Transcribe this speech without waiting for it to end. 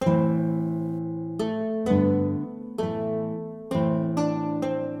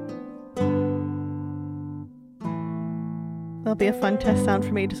That'll be a fun test sound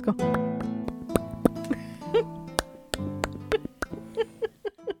for me. Just go.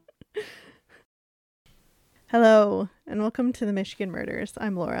 Hello, and welcome to the Michigan Murders.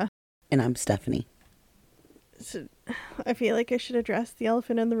 I'm Laura. And I'm Stephanie. So, I feel like I should address the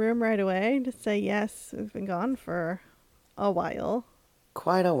elephant in the room right away. Just say, yes, we've been gone for a while.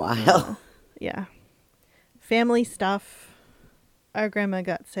 Quite a while. Yeah. Family stuff. Our grandma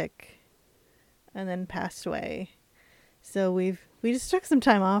got sick and then passed away. So we just took some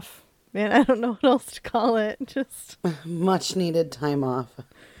time off. Man, I don't know what else to call it. Just Much needed time off.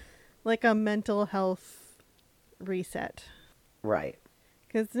 like a mental health reset. Right.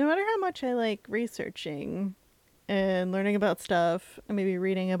 Because no matter how much I like researching and learning about stuff and maybe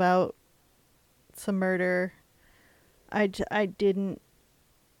reading about some murder, I didn't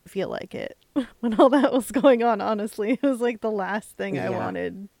feel like it when all that was going on, honestly. It was like the last thing I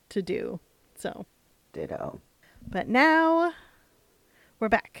wanted to do. So. Ditto. But now, we're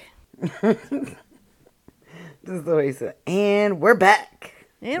back. This is the way you say, and we're back.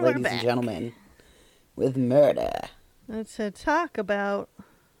 And ladies we're back. and gentlemen, with murder. To talk about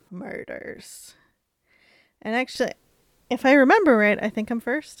murders. And actually, if I remember right, I think I'm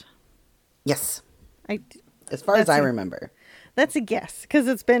first. Yes. As As far as I remember. That's a guess, because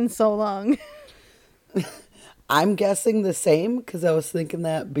it's been so long. I'm guessing the same, because I was thinking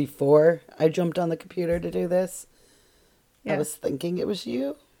that before I jumped on the computer to do this. Yeah. I was thinking it was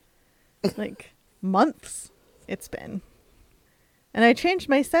you. Like, months it's been. And I changed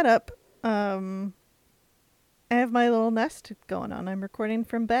my setup. I have my little Nest going on. I'm recording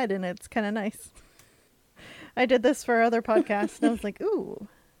from bed, and it's kind of nice. I did this for other podcasts, and I was like, ooh,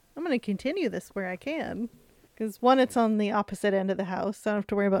 I'm going to continue this where I can. Because one, it's on the opposite end of the house, so I don't have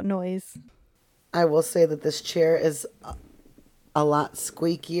to worry about noise. I will say that this chair is a lot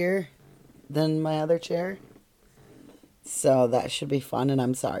squeakier than my other chair. So that should be fun, and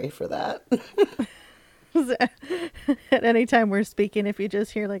I'm sorry for that. At any time we're speaking, if you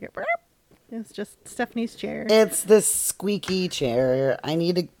just hear like a burp, it's just Stephanie's chair. It's this squeaky chair. I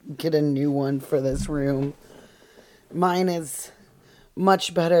need to get a new one for this room. Mine is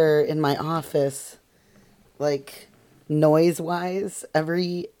much better in my office, like noise-wise.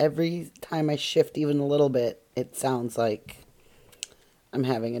 Every time I shift even a little bit, it sounds like I'm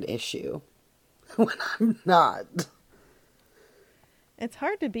having an issue when I'm not. It's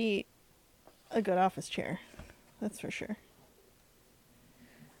hard to beat a good office chair. That's for sure.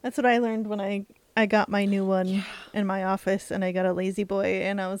 That's what I learned when I got my new one in my office, and I got a Lazy Boy,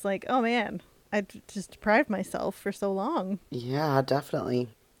 and I was like, oh man, I just deprived myself for so long. Yeah, definitely.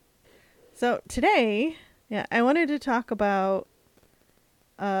 So today, I wanted to talk about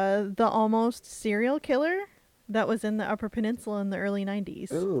the almost serial killer that was in the Upper Peninsula in the early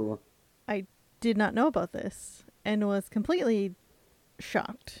 90s. Ooh. I did not know about this and was completely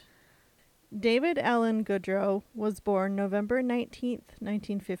shocked. David Allen Goodrow was born November 19th,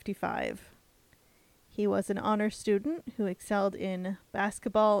 1955. He was an honor student who excelled in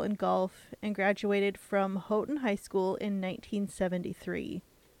basketball and golf and graduated from Houghton High School in 1973.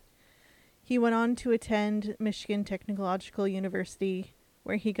 He went on to attend Michigan Technological University,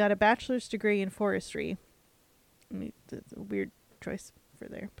 where he got a bachelor's degree in forestry. I mean, that's a weird choice for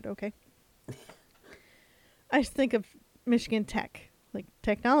there, but okay. I just think of Michigan Tech, like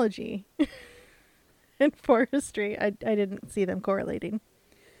technology and forestry. I didn't see them correlating.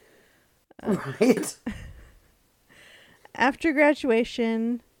 Right. After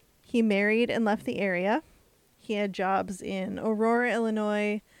graduation, he married and left the area. He had jobs in Aurora,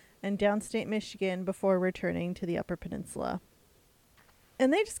 Illinois, and downstate Michigan before returning to the Upper Peninsula.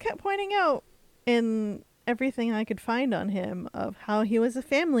 And they just kept pointing out in everything I could find on him of how he was a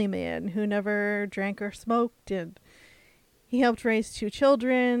family man who never drank or smoked, and he helped raise 2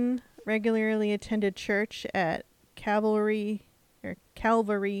 children, regularly attended church at Calvary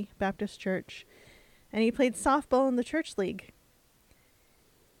Baptist Church, and he played softball in the church league.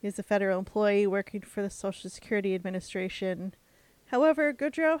 He was a federal employee working for the Social Security Administration. However,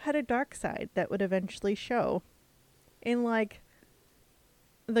 Goodrow had a dark side that would eventually show in, like,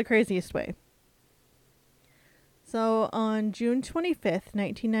 the craziest way. So, on June 25th,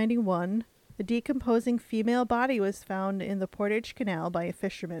 1991, a decomposing female body was found in the Portage Canal by a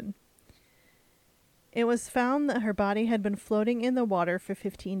fisherman. It was found that her body had been floating in the water for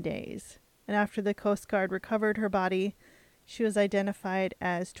 15 days, and after the Coast Guard recovered her body, she was identified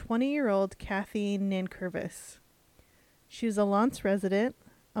as 20-year-old Kathy Nankervis. She was a Lance resident,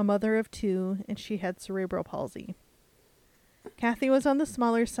 a mother of 2, and she had cerebral palsy. Kathy was on the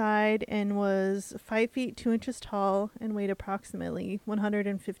smaller side and was 5 feet 2 inches tall and weighed approximately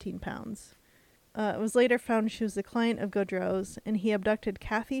 115 pounds. It was later found she was a client of Goodrow's, and he abducted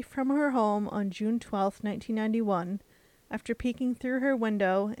Kathy from her home on June 12th, 1991, after peeking through her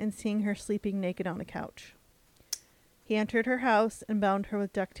window and seeing her sleeping naked on a couch. He entered her house and bound her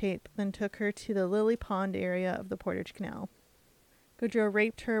with duct tape, then took her to the Lily Pond area of the Portage Canal. Goodrow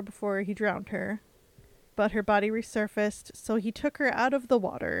raped her before he drowned her, but her body resurfaced, so he took her out of the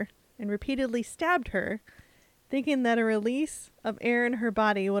water and repeatedly stabbed her, thinking that a release of air in her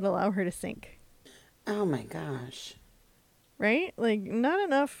body would allow her to sink. Oh my gosh. Right? Like, not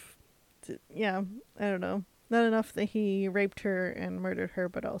enough I don't know. Not enough that he raped her and murdered her,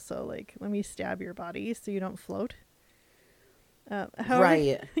 but also, like, let me stab your body so you don't float. However,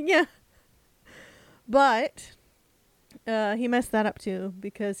 Right. Yeah. But he messed that up too,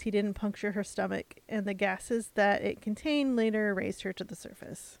 because he didn't puncture her stomach, and the gases that it contained later raised her to the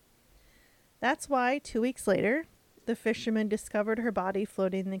surface. That's why 2 weeks later, the fishermen discovered her body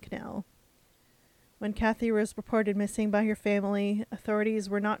floating in the canal. When Kathy was reported missing by her family, authorities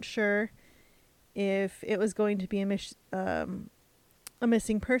were not sure if it was going to be a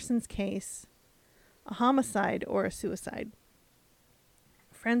missing persons case, a homicide, or a suicide.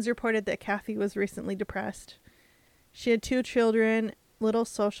 Friends reported that Kathy was recently depressed. She had 2 children, little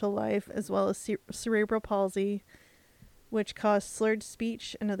social life, as well as cerebral palsy, which caused slurred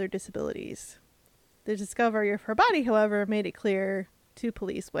speech and other disabilities. The discovery of her body, however, made it clear to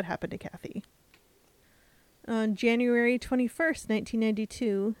police what happened to Kathy. On January 21st,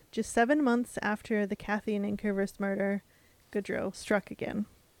 1992, just 7 months after the Kathy and Incurvers murder, Goodrow struck again.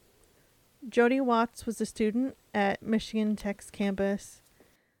 Jody Watts was a student at Michigan Tech's campus.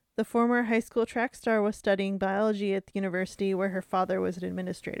 The former high school track star was studying biology at the university where her father was an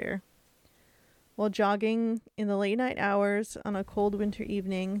administrator. While jogging in the late night hours on a cold winter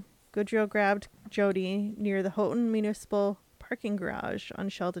evening, Goodrow grabbed Jody near the Houghton Municipal parking garage on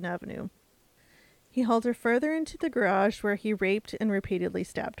Sheldon Avenue. He hauled her further into the garage where he raped and repeatedly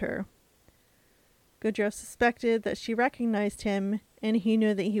stabbed her. Goodrow suspected that she recognized him, and he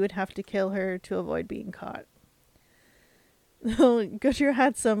knew that he would have to kill her to avoid being caught. Goodrow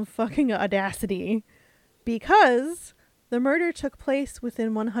had some fucking audacity, because the murder took place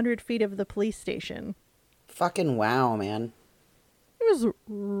within 100 feet of the police station. Fucking wow, man. It was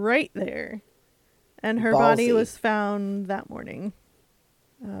right there. And her Ballsy. body was found that morning.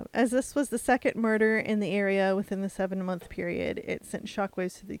 As this was the second murder in the area within the 7-month period, it sent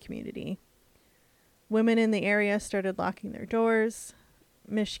shockwaves to the community. Women in the area started locking their doors.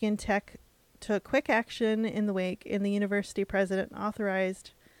 Michigan Tech took quick action in the wake, and the university president authorized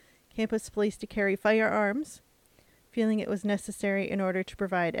campus police to carry firearms, feeling it was necessary in order to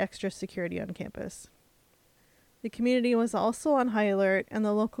provide extra security on campus. The community was also on high alert, and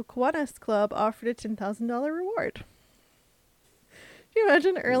the local Kiwanis Club offered a $10,000 reward. Can you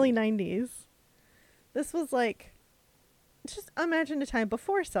imagine early 90s? This was like, just imagine a time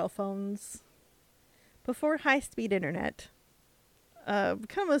before cell phones, before high-speed internet. Kind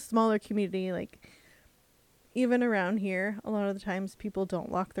of a smaller community, like, even around here, a lot of the times people don't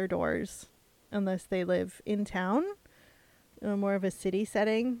lock their doors unless they live in town, more of a city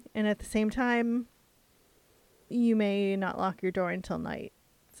setting, and at the same time, you may not lock your door until night,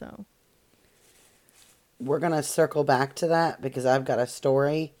 so. We're going to circle back to that because I've got a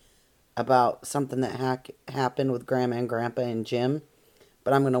story about something that happened with Grandma and Grandpa and Jim,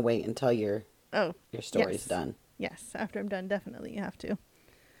 but I'm going to wait until your story's done. Yes, after I'm done, definitely you have to.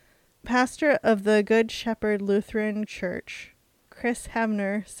 Pastor of the Good Shepherd Lutheran Church, Chris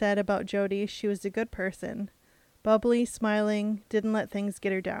Hamner, said about Jody she was a good person, bubbly, smiling, didn't let things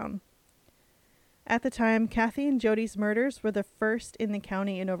get her down. At the time, Kathy and Jody's murders were the first in the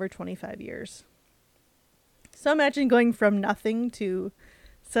county in over 25 years. So imagine going from nothing to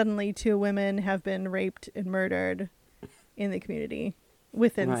suddenly 2 women have been raped and murdered in the community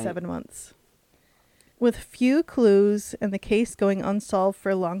within 7 months. With few clues and the case going unsolved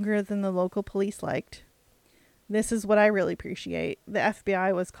for longer than the local police liked, this is what I really appreciate. The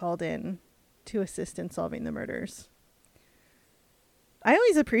FBI was called in to assist in solving the murders. I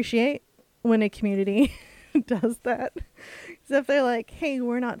always appreciate when a community does that. So if they're like, hey,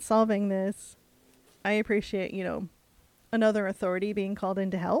 we're not solving this, I appreciate, another authority being called in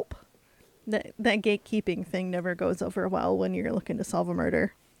to help. That gatekeeping thing never goes over well when you're looking to solve a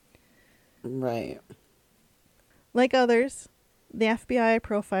murder. Right. Like others, the FBI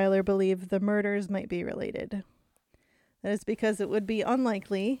profiler believed the murders might be related. That is because it would be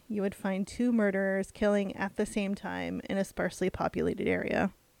unlikely you would find 2 murderers killing at the same time in a sparsely populated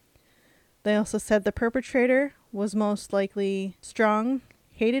area. They also said the perpetrator was most likely strong,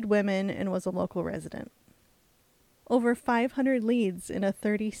 hated women, and was a local resident. Over 500 leads in a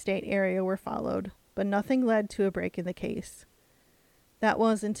 30-state area were followed, but nothing led to a break in the case. That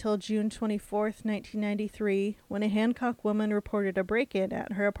was until June 24th, 1993, when a Hancock woman reported a break-in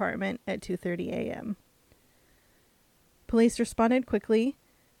at her apartment at 2:30 a.m. Police responded quickly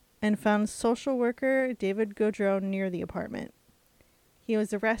and found social worker David Gaudreau near the apartment. He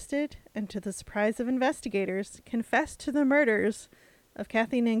was arrested and, to the surprise of investigators, confessed to the murders of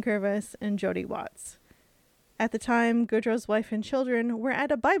Kathy Nankervis and Jody Watts. At the time, Gaudreau's wife and children were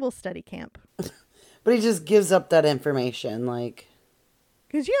at a Bible study camp. But he just gives up that information, like...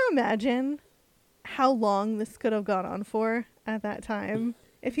 Could you imagine how long this could have gone on for at that time?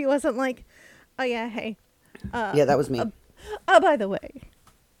 If he wasn't like, oh yeah, hey. Yeah, that was me. By the way,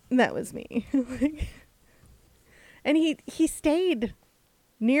 that was me. And he stayed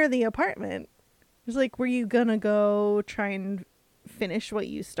near the apartment. It was like, were you gonna go try and finish what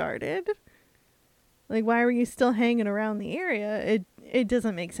you started? Like, why were you still hanging around the area? It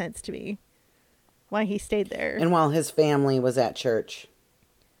doesn't make sense to me why he stayed there. And while his family was at church.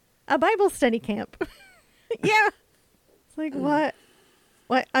 A Bible study camp. Yeah. It's like, what?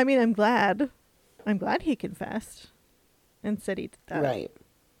 What? I mean, I'm glad he confessed and said he did that. Right.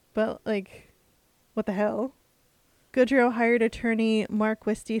 But, like, what the hell? Gaudreau hired attorney Mark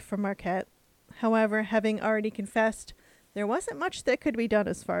Wisty from Marquette. However, having already confessed, there wasn't much that could be done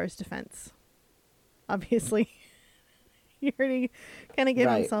as far as defense. Obviously. He already kind of gave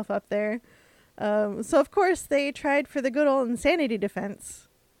himself up there. So, of course, they tried for the good old insanity defense.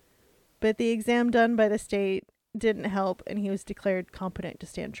 But the exam done by the state didn't help, and he was declared competent to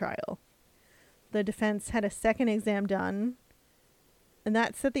stand trial. The defense had a second exam done, and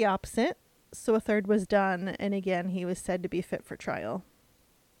that said the opposite. So a third was done, and again, he was said to be fit for trial.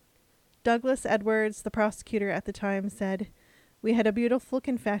 Douglas Edwards, the prosecutor at the time, said, "We had a beautiful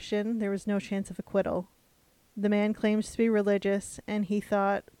confession. There was no chance of acquittal. The man claims to be religious, and he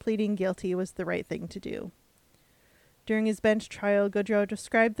thought pleading guilty was the right thing to do." During his bench trial, Gaudreau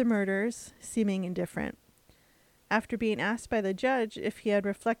described the murders, seeming indifferent. After being asked by the judge if he had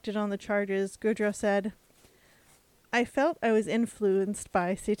reflected on the charges, Gaudreau said, "I felt I was influenced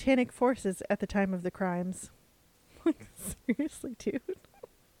by satanic forces at the time of the crimes." Like, seriously, dude?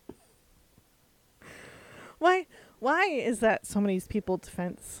 Why is that so many people's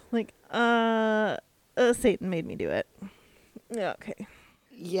defense? Like, Satan made me do it. Yeah, okay.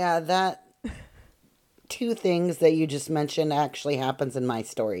 Yeah, that... Two things that you just mentioned actually happens in my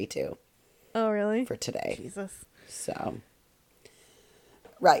story, too. Oh, really? For today. Jesus. So...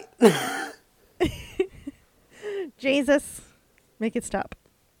 Right. Jesus, make it stop.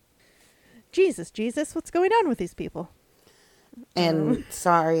 Jesus, what's going on with these people? And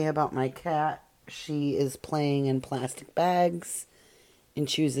sorry about my cat. She is playing in plastic bags and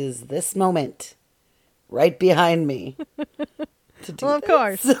chooses this moment right behind me to do well, of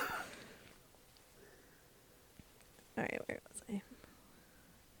course. All right, where was I?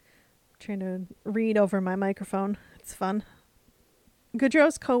 Trying to read over my microphone. It's fun.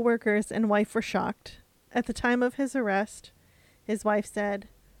 Gaudreau's co-workers and wife were shocked. At the time of his arrest, his wife said,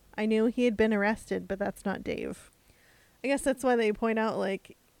 "I knew he had been arrested, but that's not Dave." I guess that's why they point out,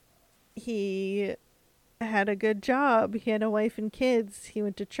 like, he had a good job. He had a wife and kids. He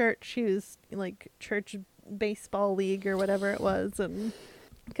went to church. He was, like, church baseball league or whatever it was. And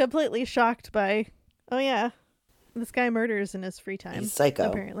completely shocked by, oh, yeah, this guy murders in his free time. He's psycho.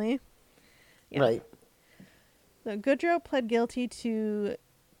 Apparently. Yeah. Right. So Gaudreau pled guilty to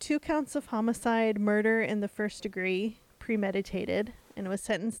 2 counts of homicide, murder in the first degree, premeditated, and was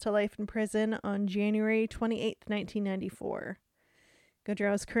sentenced to life in prison on January 28th, 1994.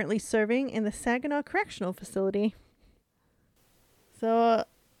 Gaudreau is currently serving in the Saginaw Correctional Facility. So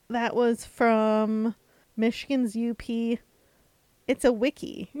that was from Michigan's UP. It's a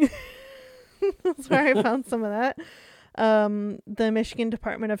wiki. That's where I found some of that. The Michigan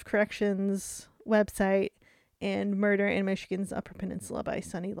Department of Corrections website, and Murder in Michigan's Upper Peninsula by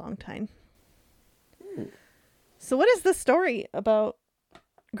Sonny Longtine. So what is the story about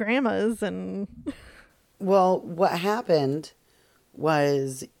grandmas and... Well, what happened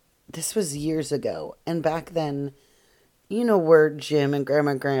was, this was years ago, and back then, you know where Jim and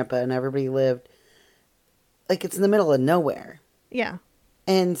Grandma and Grandpa and everybody lived, like, it's in the middle of nowhere. Yeah.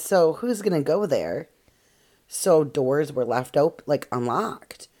 And so who's going to go there? So doors were left open, like,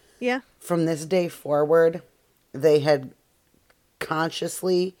 unlocked. Yeah. From this day forward, they had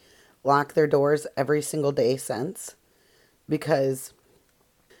consciously locked their doors every single day since, because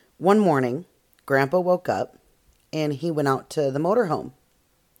one morning, Grandpa woke up and he went out to the motorhome.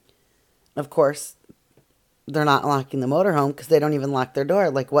 Of course, they're not locking the motorhome because they don't even lock their door.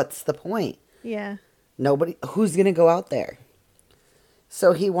 Like, what's the point? Yeah. Nobody, who's going to go out there?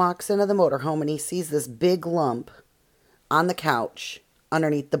 So he walks into the motorhome and he sees this big lump on the couch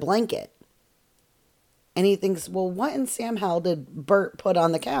underneath the blanket. And he thinks, well, what in Sam Hell did Bert put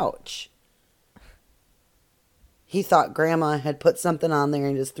on the couch? He thought Grandma had put something on there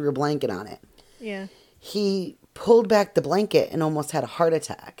and just threw a blanket on it. Yeah. He pulled back the blanket and almost had a heart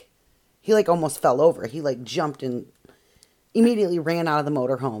attack. He like almost fell over. He like jumped and immediately ran out of the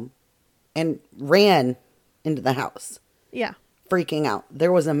motorhome and ran into the house. Yeah. Freaking out.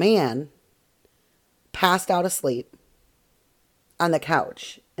 There was a man passed out asleep on the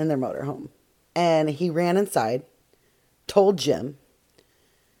couch in their motorhome. And he ran inside, told Jim.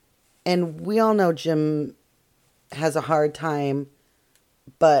 And we all know Jim has a hard time,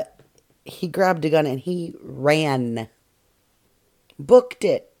 but he grabbed a gun and he ran. Booked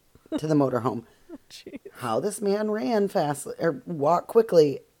it to the motorhome. Jeez. How this man ran fast or walked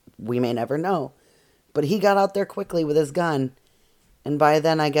quickly, we may never know. But he got out there quickly with his gun. And by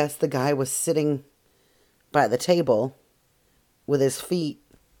then, I guess the guy was sitting by the table with his feet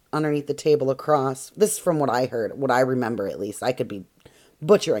underneath the table across. This is from what I heard, what I remember at least. I could be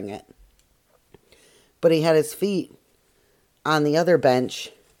butchering it. But he had his feet on the other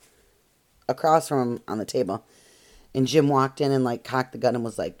bench across from him on the table. And Jim walked in and like cocked the gun and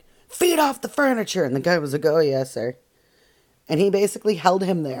was like, "Feet off the furniture." And the guy was like, "Oh, yes, sir." And he basically held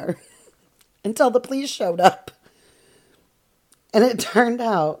him there until the police showed up. And it turned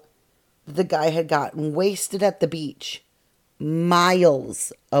out the guy had gotten wasted at the beach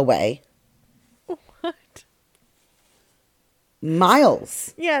miles away. What?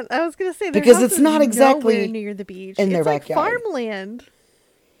 Miles. Yeah, I was gonna say their Because house it's is not exactly nowhere near the beach. in their it's like backyard. farmland.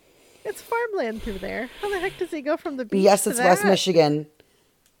 It's farmland through there. How the heck does he go from the beach? Yes, to it's West that? Michigan.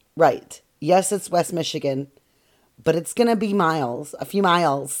 Right. Yes, it's West Michigan. But it's going to be miles, a few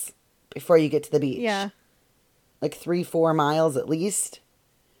miles before you get to the beach. Yeah. Like 3-4 miles at least.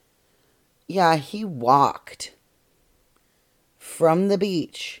 Yeah, he walked from the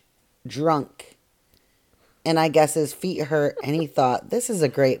beach drunk. And I guess his feet hurt and he thought, this is a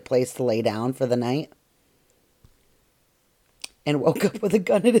great place to lay down for the night. And woke up with a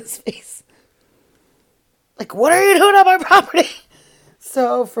gun in his face. Like, what are you doing on my property?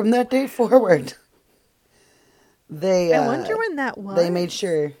 So from that day forward, I wonder when that was. they made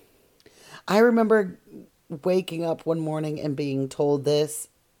sure. I remember waking up one morning and being told this.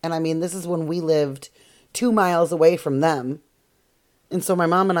 And I mean, this is when we lived 2 miles away from them. And so my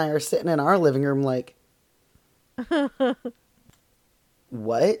mom and I are sitting in our living room like,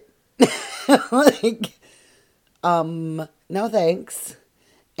 what? Like, no thanks.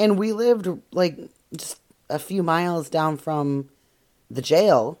 And we lived like just a few miles down from the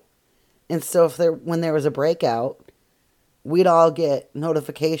jail. And so when there was a breakout, we'd all get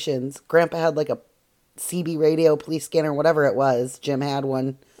notifications. Grandpa had like a CB radio, police scanner, whatever it was. Jim had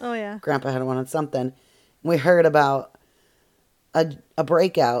one. Oh, yeah. Grandpa had one on something. We heard about a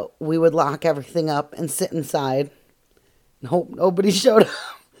breakout. We would lock everything up and sit inside. Nope, nobody showed up.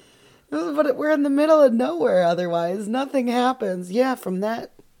 But we're in the middle of nowhere otherwise. Nothing happens. Yeah, from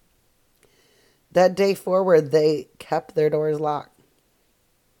that day forward, they kept their doors locked.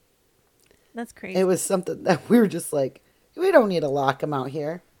 That's crazy. It was something that we were just like, we don't need to lock them out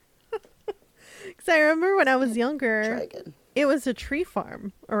here. Because I remember when I was younger, Try again. it was a tree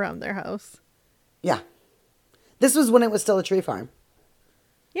farm around their house. Yeah. This was when it was still a tree farm.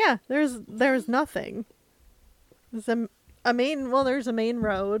 Yeah, there's nothing. There's there's a main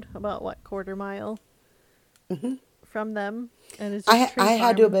road about what, quarter mile from them, and it's just I tree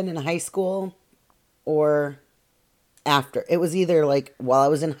had to have farm. been in high school or after. It was either like while I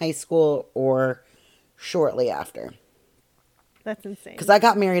was in high school or shortly after. That's insane. Because I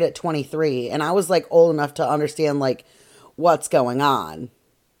got married at 23 and I was like old enough to understand like what's going on.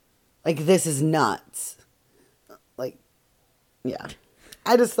 Like, this is nuts. Like, yeah.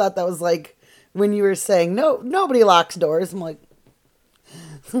 I just thought that was like when you were saying, no, nobody locks doors. I'm like,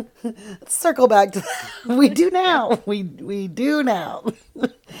 let's circle back to that. We do now. We do now.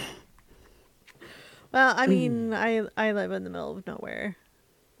 Well, I mean, I live in the middle of nowhere,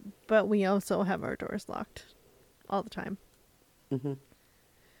 but we also have our doors locked all the time. Mm-hmm.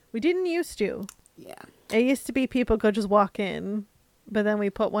 We didn't used to. Yeah. It used to be people could just walk in, but then we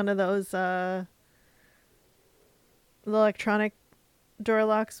put one of those the electronic door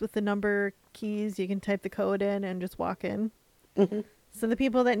locks with the number keys. You can type the code in and just walk in. Mm-hmm. So the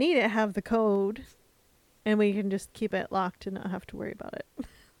people that need it have the code, and we can just keep it locked and not have to worry about it.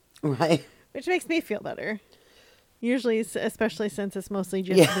 Right. Which makes me feel better. Usually, especially since it's mostly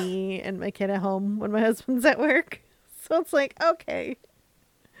just Yeah. me and my kid at home when my husband's at work. So it's like, okay,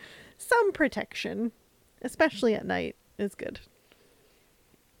 some protection. especially at night, is good.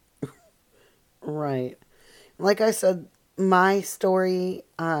 Right. Like I said, my story,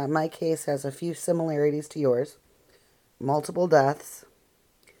 my case has a few similarities to yours. Multiple deaths,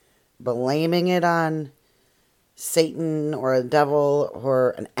 blaming it on Satan or a devil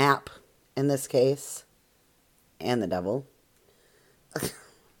or an app in this case, and the devil.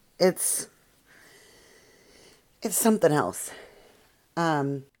 It's something else.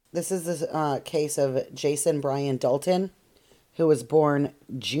 This is the case of Jason Brian Dalton, who was born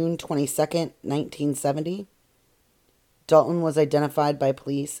June 22nd, 1970. Dalton was identified by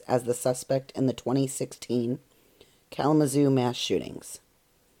police as the suspect in the 2016 Kalamazoo mass shootings.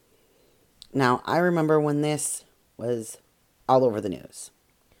 Now, I remember when this was all over the news.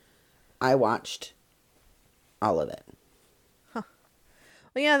 I watched all of it. Well,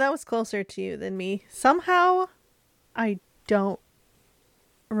 yeah, that was closer to you than me. Somehow, I don't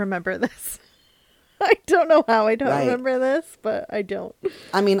remember this. I don't know how I don't remember this, but I don't.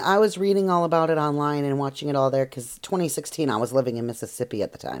 I mean, I was reading all about it online and watching it all there because 2016, I was living in Mississippi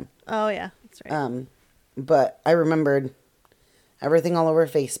at the time. Oh, yeah, that's right. But I remembered everything all over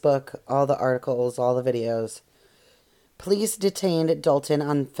Facebook, all the articles, all the videos. Police detained Dalton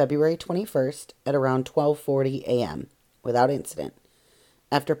on February 21st at around 12:40 a.m. without incident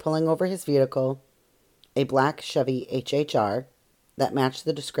after pulling over his vehicle, a black Chevy HHR, that matched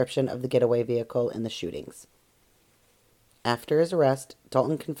the description of the getaway vehicle in the shootings. After his arrest,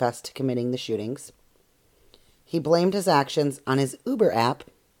 Dalton confessed to committing the shootings. He blamed his actions on his Uber app,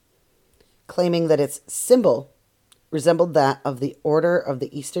 claiming that its symbol resembled that of the Order of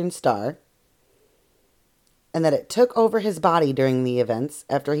the Eastern Star, and that it took over his body during the events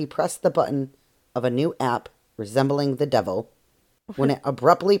after he pressed the button of a new app resembling the devil when it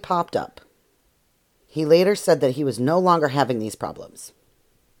abruptly popped up. He later said that he was no longer having these problems.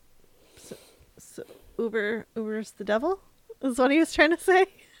 So Uber's the devil? Is what he was trying to say?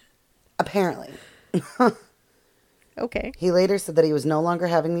 Apparently. Okay. He later said that he was no longer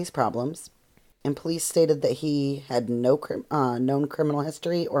having these problems, and police stated that he had no known criminal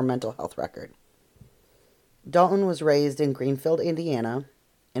history or mental health record. Dalton was raised in Greenfield, Indiana,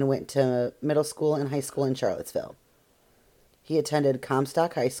 and went to middle school and high school in Charlottesville. He attended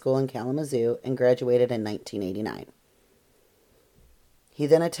Comstock High School in Kalamazoo and graduated in 1989. He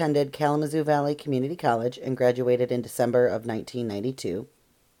then attended Kalamazoo Valley Community College and graduated in December of 1992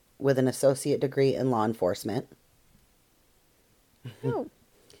 with an associate degree in law enforcement. Oh.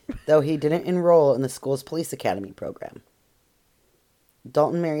 Though he didn't enroll in the school's police academy program.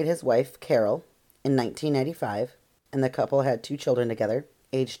 Dalton married his wife, Carol, in 1995, and the couple had 2 children together,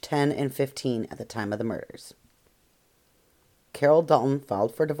 aged 10 and 15 at the time of the murders. Carol Dalton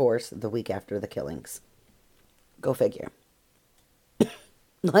filed for divorce the week after the killings. Go figure.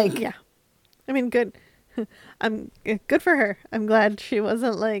 Yeah. I mean, good. Good for her. I'm glad she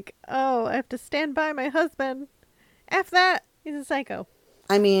wasn't like, oh, I have to stand by my husband. F that. He's a psycho.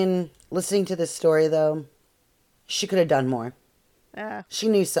 I mean, listening to this story, though, she could have done more. She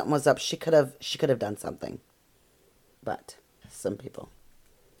knew something was up. She could have done something. But some people.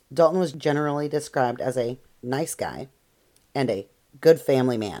 Dalton was generally described as a nice guy and a good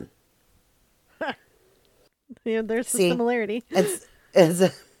family man. Yeah, there's a similarity.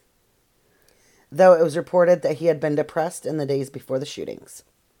 Though it was reported that he had been depressed in the days before the shootings.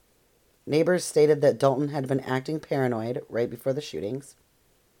 Neighbors stated that Dalton had been acting paranoid right before the shootings.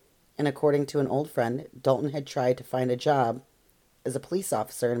 And according to an old friend, Dalton had tried to find a job as a police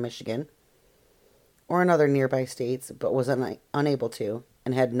officer in Michigan or in other nearby states, but was unable to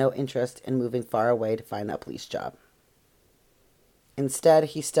and had no interest in moving far away to find a police job. Instead,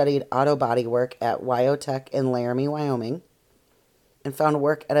 he studied auto body work at Wyotech in Laramie, Wyoming, and found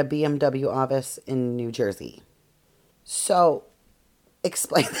work at a BMW office in New Jersey. So,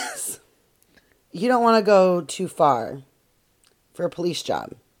 explain this. You don't want to go too far for a police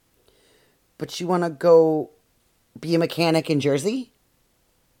job, but you want to go be a mechanic in Jersey?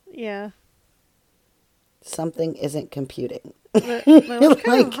 Yeah. Something isn't computing. But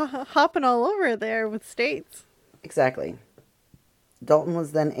kind of hopping all over there with states. Exactly. Dalton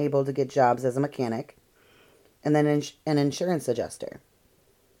was then able to get jobs as a mechanic and then an insurance adjuster.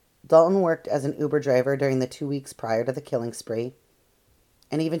 Dalton worked as an Uber driver during the 2 weeks prior to the killing spree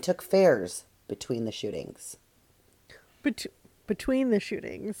and even took fares between the shootings. Between the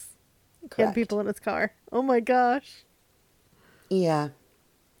shootings? Correct. He had people in his car. Oh my gosh. Yeah.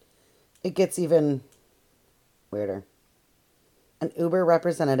 It gets even weirder. An Uber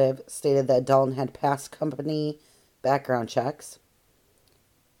representative stated that Dalton had passed company background checks.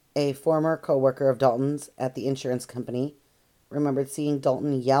 A former co-worker of Dalton's at the insurance company remembered seeing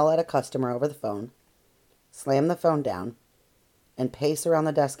Dalton yell at a customer over the phone slam the phone down, and pace around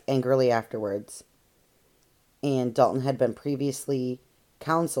the desk angrily afterwards. And Dalton had been previously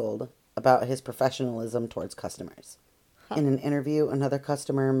counseled about his professionalism towards customers. In an interview, another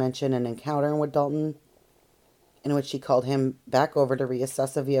customer mentioned an encounter with Dalton in which he called him back over to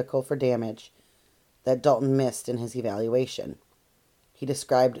reassess a vehicle for damage that Dalton missed in his evaluation. He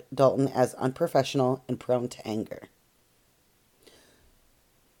described Dalton as unprofessional and prone to anger.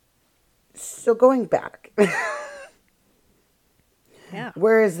 So going back, Yeah.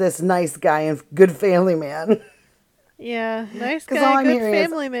 where is this nice guy and good family man? Yeah. Nice 'Cause all guy, I'm good hearing is-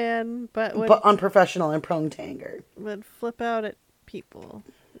 family man, but But unprofessional and prone to anger. would flip out at people.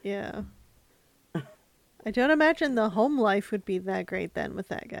 Yeah. I don't imagine the home life would be that great then with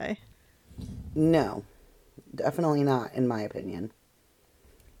that guy. No, definitely not, in my opinion.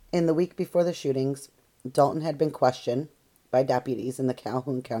 In the week before the shootings, Dalton had been questioned by deputies in the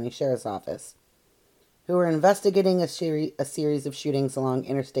Calhoun County Sheriff's Office, who were investigating a series of shootings along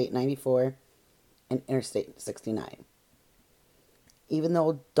Interstate 94 and Interstate 69. Even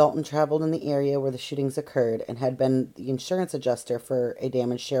though Dalton traveled in the area where the shootings occurred and had been the insurance adjuster for a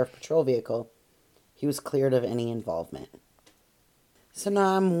damaged sheriff patrol vehicle, he was cleared of any involvement. So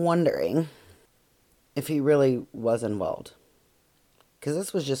now I'm wondering if he really was involved. Because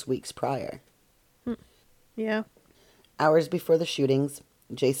this was just weeks prior. Yeah. Hours before the shootings,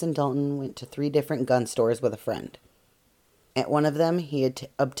 Jason Dalton went to 3 different gun stores with a friend. At one of them, he had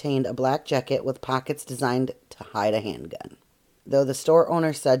obtained a black jacket with pockets designed to hide a handgun. Though the store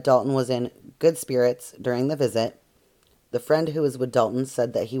owner said Dalton was in good spirits during the visit, the friend who was with Dalton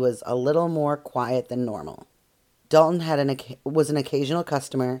said that he was a little more quiet than normal. Dalton was an occasional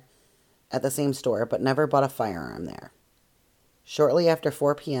customer at the same store, but never bought a firearm there. Shortly after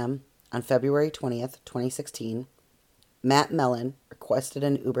 4 p.m. on February 20th, 2016, Matt Mellon requested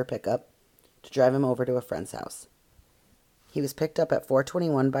an Uber pickup to drive him over to a friend's house. He was picked up at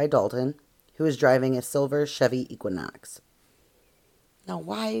 4:21 by Dalton, who was driving a silver Chevy Equinox. Now,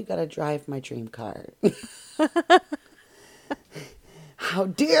 why you gotta drive my dream car? How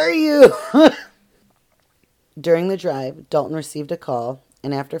dare you? During the drive, Dalton received a call,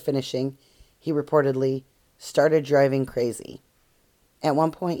 and after finishing, he reportedly started driving crazy. At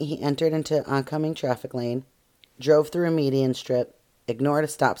one point, he entered into oncoming traffic lane, drove through a median strip, ignored a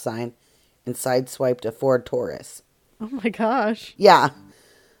stop sign, and sideswiped a Ford Taurus. Oh my gosh. Yeah,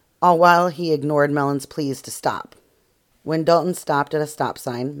 all while he ignored Mellon's pleas to stop. When Dalton stopped at a stop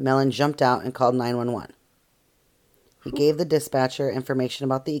sign, Mellon jumped out and called 911. He gave the dispatcher information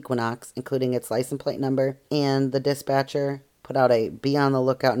about the Equinox, including its license plate number, and the dispatcher put out a be on the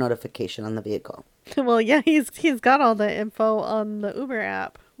lookout notification on the vehicle. Well, yeah, he's got all the info on the Uber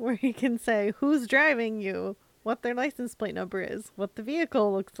app where he can say who's driving you, what their license plate number is, what the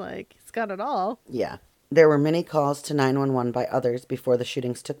vehicle looks like. He's got it all. Yeah. There were many calls to 911 by others before the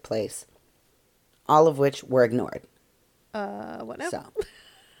shootings took place, all of which were ignored. What now? So,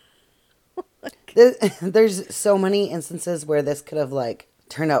 there's so many instances where this could have,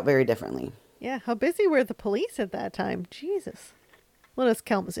 turned out very differently. Yeah, how busy were the police at that time? Jesus. Well, it's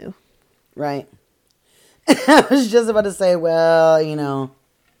Kalamazoo. Right. I was just about to say, well,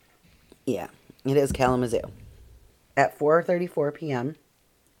 yeah, it is Kalamazoo. At 4:34 p.m.,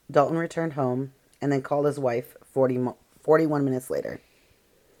 Dalton returned home and then called his wife 41 minutes later,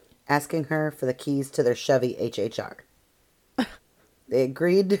 asking her for the keys to their Chevy HHR. They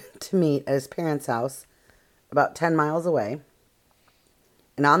agreed to meet at his parents' house about 10 miles away,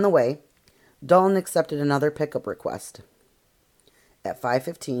 and on the way, Dalton accepted another pickup request at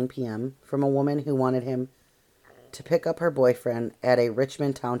 5:15 p.m. from a woman who wanted him to pick up her boyfriend at a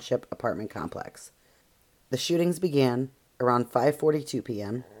Richmond Township apartment complex. The shootings began around 5:42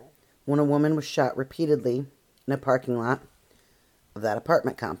 p.m. when a woman was shot repeatedly in a parking lot of that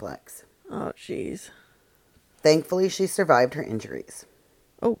apartment complex. Oh, jeez. Thankfully, she survived her injuries.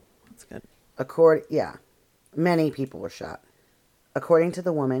 Oh, that's good. Many people were shot. According to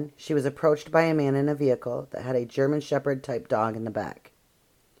the woman, she was approached by a man in a vehicle that had a German Shepherd type dog in the back.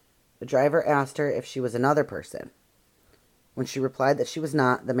 The driver asked her if she was another person. When she replied that she was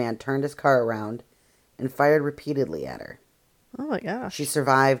not, the man turned his car around and fired repeatedly at her. Oh my gosh. She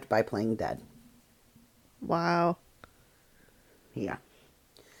survived by playing dead. Wow. Yeah.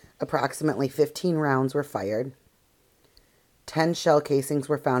 Approximately 15 rounds were fired. 10 shell casings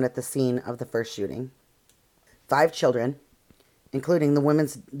were found at the scene of the first shooting. 5 children, including the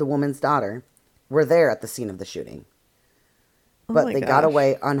woman's daughter, were there at the scene of the shooting. But they got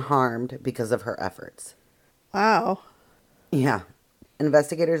away unharmed because of her efforts. Wow. Yeah.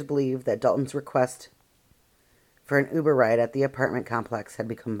 Investigators believe that Dalton's request for an Uber ride at the apartment complex had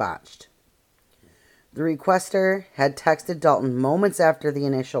become botched. The requester had texted Dalton moments after the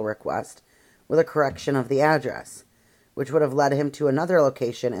initial request with a correction of the address, which would have led him to another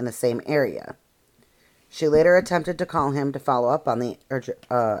location in the same area. She later attempted to call him to follow up on the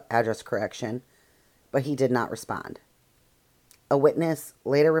address correction, but he did not respond. A witness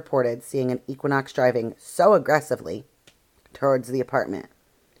later reported seeing an Equinox driving so aggressively towards the apartment,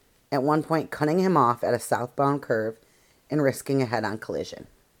 at one point cutting him off at a southbound curve and risking a head-on collision.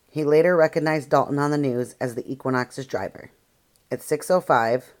 He later recognized Dalton on the news as the Equinox's driver. At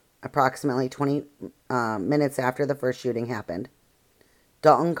 6:05, approximately 20 minutes after the first shooting happened,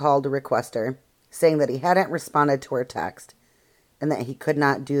 Dalton called a requester saying that he hadn't responded to her text and that he could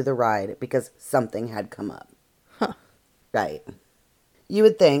not do the ride because something had come up. Huh. Right. You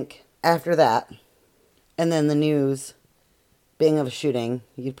would think, after that, and then the news being of a shooting,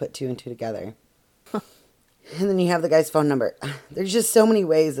 you'd put two and two together. And then you have the guy's phone number. There's just so many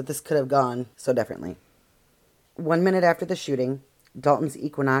ways that this could have gone so differently. 1 minute after the shooting, Dalton's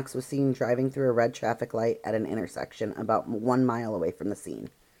Equinox was seen driving through a red traffic light at an intersection about 1 mile away from the scene.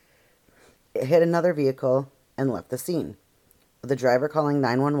 It hit another vehicle and left the scene, with the driver calling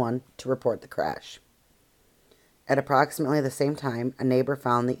 911 to report the crash. At approximately the same time, a neighbor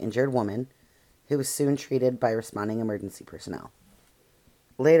found the injured woman, who was soon treated by responding emergency personnel.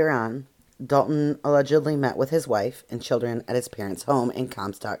 Later on, Dalton allegedly met with his wife and children at his parents' home in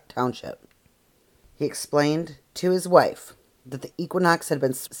Comstock Township. He explained to his wife that the Equinox had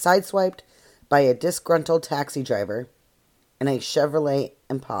been sideswiped by a disgruntled taxi driver in a Chevrolet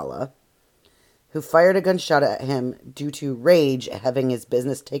Impala, who fired a gunshot at him due to rage at having his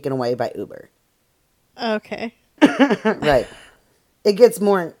business taken away by Uber. Okay. Right. It gets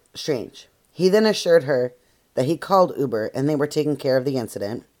more strange. He then assured her that he called Uber and they were taking care of the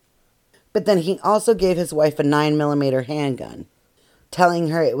incident. But then he also gave his wife a 9mm handgun, telling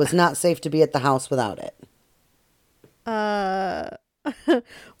her it was not safe to be at the house without it.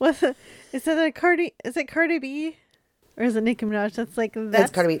 What? Is it Cardi B? Or is it Nicki Minaj? That's like,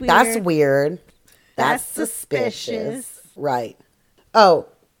 that's Cardi B. weird. That's weird. That's suspicious. Right. Oh,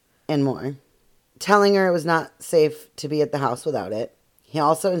 and more. Telling her it was not safe to be at the house without it. He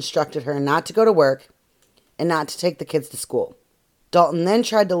also instructed her not to go to work and not to take the kids to school. Dalton then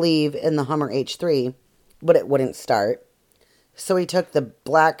tried to leave in the Hummer H3, but it wouldn't start. So he took the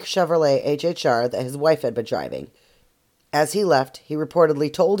black Chevrolet HHR that his wife had been driving. As he left, he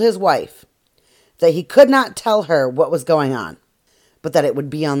reportedly told his wife that he could not tell her what was going on, but that it would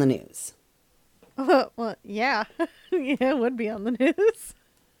be on the news. Well, yeah. Yeah, it would be on the news.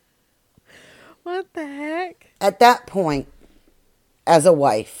 What the heck? At that point, as a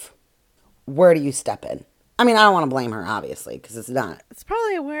wife, where do you step in? I mean, I don't want to blame her, obviously, because it's not. It's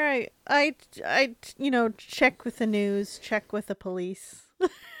probably where I check with the news, check with the police.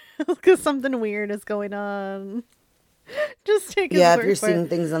 Because something weird is going on. Just take his Yeah, if word you're for seeing it.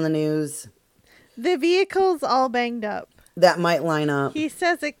 things on the news The vehicle's all banged up. that might line up. He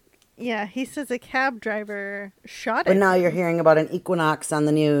says a cab driver shot But it. now you're hearing about an Equinox on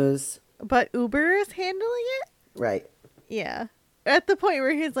the news. But Uber is handling it? Right. Yeah. At the point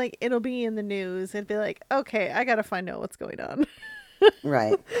where he's like, it'll be in the news, it'd be like, okay, I gotta find out what's going on.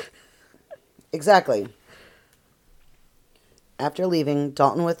 Right. Exactly. After leaving,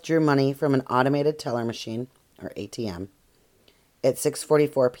 Dalton withdrew money from an automated teller machine, or ATM, at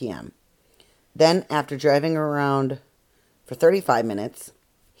 6:44 p.m. Then, after driving around for 35 minutes,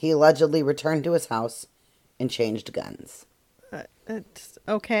 he allegedly returned to his house and changed guns. It's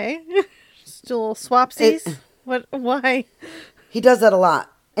okay. Still swapsies? What? Why? He does that a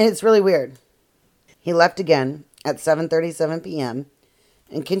lot, and it's really weird. He left again at 7:37 p.m.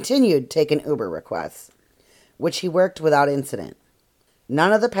 and continued taking Uber requests, which he worked without incident.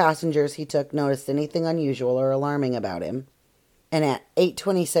 None of the passengers he took noticed anything unusual or alarming about him, and at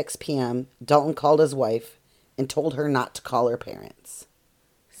 8:26 p.m., Dalton called his wife and told her not to call her parents.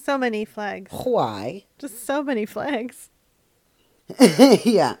 So many flags. Why? Just so many flags.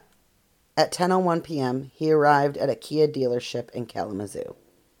 Yeah. At 10:01 p.m., he arrived at a Kia dealership in Kalamazoo.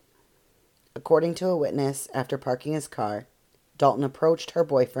 According to a witness, after parking his car, Dalton approached her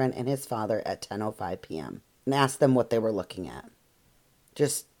boyfriend and his father at 10:05 p.m. and asked them what they were looking at.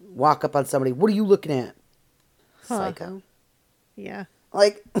 Just walk up on somebody, what are you looking at? Huh. Psycho? Yeah.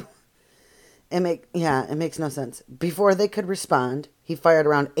 Like, it makes no sense. Before they could respond, he fired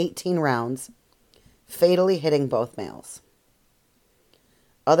around 18 rounds, fatally hitting both males.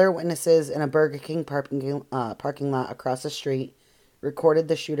 Other witnesses in a Burger King parking lot across the street recorded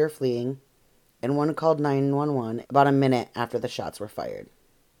the shooter fleeing, and one called 911 about a minute after the shots were fired.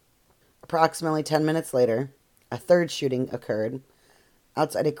 Approximately 10 minutes later, a third shooting occurred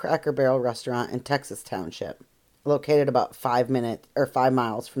outside a Cracker Barrel restaurant in Texas Township, located about 5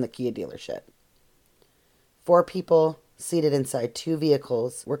 miles from the Kia dealership. 4 people seated inside 2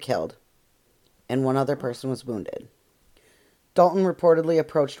 vehicles were killed, and 1 other person was wounded. Dalton reportedly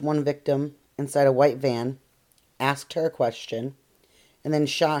approached one victim inside a white van, asked her a question, and then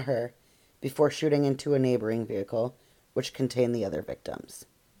shot her before shooting into a neighboring vehicle, which contained the other victims.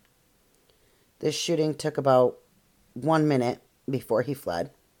 This shooting took about 1 minute before he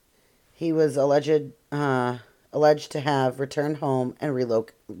fled. He was alleged to have returned home and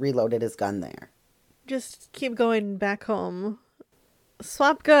reloaded his gun there. Just keep going back home.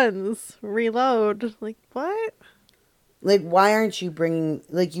 Swap guns. Reload. Like, what? Like, why aren't you bringing...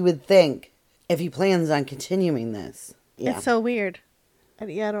 Like, you would think, if he plans on continuing this. Yeah. It's so weird. I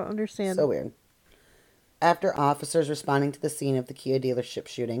don't understand. So weird. After officers responding to the scene of the Kia dealership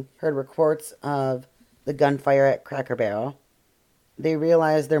shooting heard reports of the gunfire at Cracker Barrel, they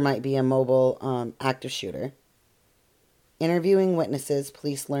realized there might be a mobile active shooter. Interviewing witnesses,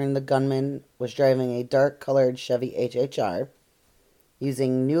 police learned the gunman was driving a dark-colored Chevy HHR.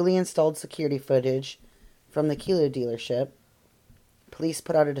 Using newly installed security footage from the Kia dealership, police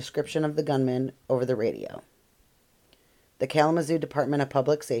put out a description of the gunman over the radio. The Kalamazoo Department of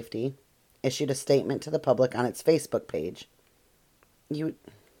Public Safety issued a statement to the public on its Facebook page.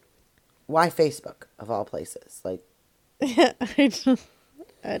 Why Facebook, of all places? Like, Yeah,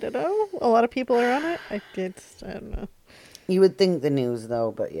 I don't know. A lot of people are on it. I don't know. You would think the news,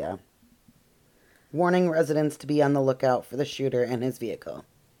 though, but yeah. Warning residents to be on the lookout for the shooter and his vehicle.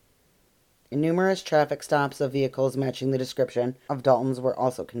 Numerous traffic stops of vehicles matching the description of Dalton's were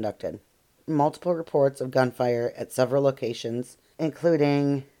also conducted. Multiple reports of gunfire at several locations,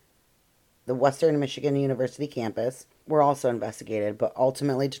 including the Western Michigan University campus, were also investigated, but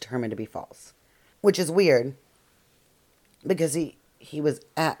ultimately determined to be false. Which is weird, because he was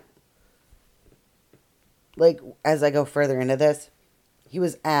at... Like, as I go further into this, he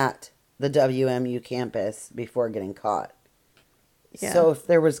was at the WMU campus before getting caught. Yeah. So if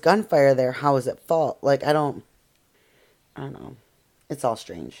there was gunfire there, how is it fault? Like, I don't know. It's all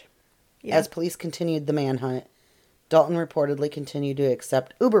strange. Yeah. As police continued the manhunt, Dalton reportedly continued to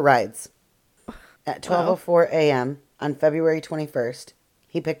accept Uber rides. At 12:04 a.m. on February 21st,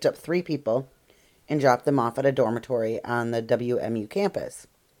 he picked up 3 people and dropped them off at a dormitory on the WMU campus.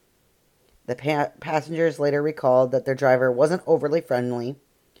 The passengers later recalled that their driver wasn't overly friendly,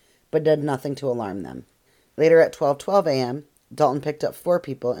 but did nothing to alarm them. Later at 12:12 a.m., Dalton picked up 4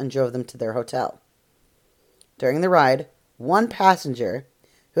 people and drove them to their hotel. During the ride, one passenger,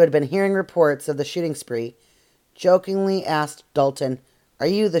 who had been hearing reports of the shooting spree, jokingly asked Dalton, "Are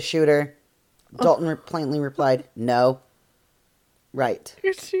you the shooter?" Dalton plainly replied, "No." Right.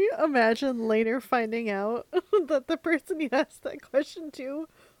 Could you imagine later finding out that the person he asked that question to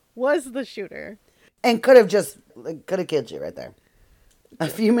was the shooter? And could have killed you right there. A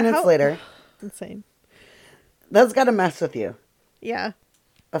few minutes later... Insane. That's got to mess with you. Yeah.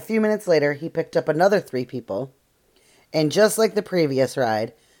 A few minutes later, he picked up another 3 people. And just like the previous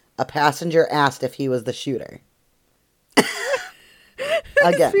ride, a passenger asked if he was the shooter.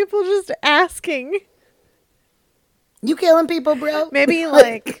 Again. People just asking. You killing people, bro? Maybe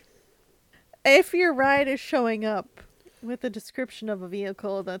like if your ride is showing up with a description of a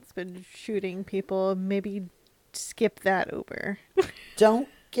vehicle that's been shooting people, maybe skip that Uber. Don't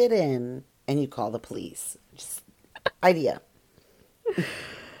get in and you call the police. Just idea.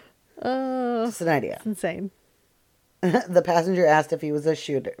 Just an idea. It's insane. The passenger asked if he was the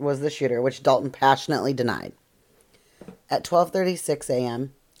shooter, which Dalton passionately denied. At 12:36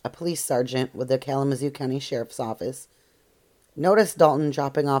 a.m., a police sergeant with the Kalamazoo County Sheriff's Office noticed Dalton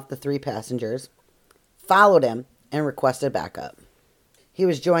dropping off the 3 passengers, followed him, and requested backup. He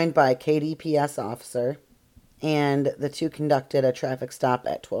was joined by a KDPS officer, and the 2 conducted a traffic stop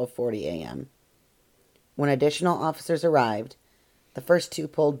at 12:40 a.m. When additional officers arrived, the first 2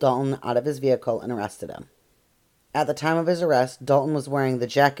 pulled Dalton out of his vehicle and arrested him. At the time of his arrest, Dalton was wearing the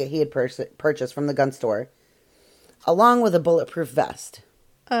jacket he had purchased from the gun store, along with a bulletproof vest.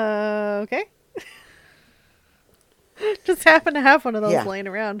 Okay. Just happened to have one of those laying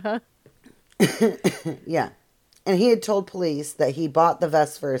around, huh? Yeah. And he had told police that he bought the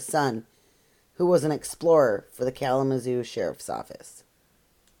vest for his son, who was an explorer for the Kalamazoo Sheriff's Office.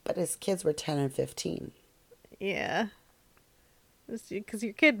 But his kids were 10 and 15. Yeah. Because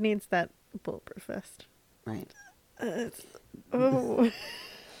your kid needs that bulletproof vest. Right. Oh.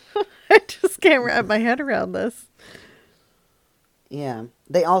 I just can't wrap my head around this. Yeah.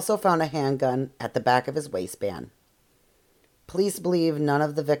 They also found a handgun at the back of his waistband. Police believe none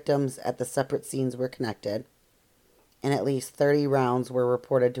of the victims at the separate scenes were connected. and at least 30 rounds were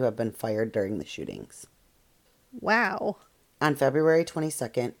reported to have been fired during the shootings. Wow. On February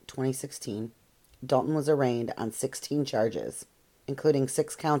 22nd, 2016, Dalton was arraigned on 16 charges, including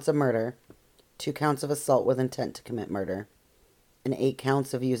 6 counts of murder, 2 counts of assault with intent to commit murder, and 8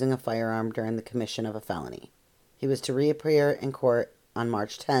 counts of using a firearm during the commission of a felony. He was to reappear in court on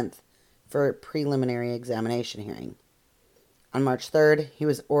March 10th for a preliminary examination hearing. On March 3rd, he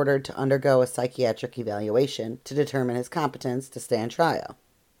was ordered to undergo a psychiatric evaluation to determine his competence to stand trial.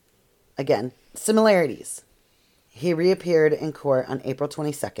 Again, similarities. He reappeared in court on April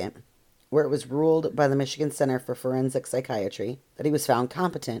 22nd, where it was ruled by the Michigan Center for Forensic Psychiatry that he was found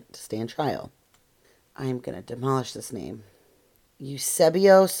competent to stand trial. I am going to demolish this name.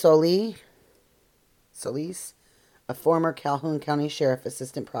 Eusebio Solis, a former Calhoun County Sheriff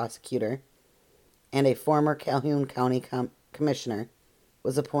Assistant Prosecutor and a former Calhoun County Commissioner,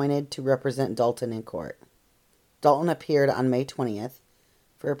 was appointed to represent Dalton in court. Dalton appeared on May 20th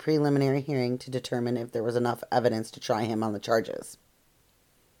for a preliminary hearing to determine if there was enough evidence to try him on the charges.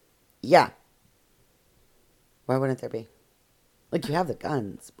 Yeah. Why wouldn't there be? Like, you have the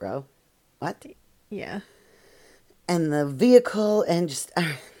guns, bro. What? Yeah. And the vehicle and just...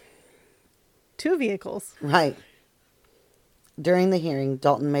 2 vehicles. Right. During the hearing,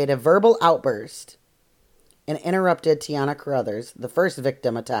 Dalton made a verbal outburst and interrupted Tiana Carruthers, the first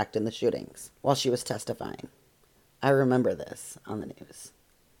victim attacked in the shootings, while she was testifying. I remember this on the news.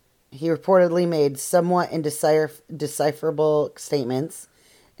 He reportedly made somewhat indecipherable statements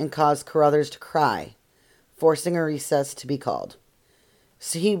and caused Carruthers to cry, forcing a recess to be called.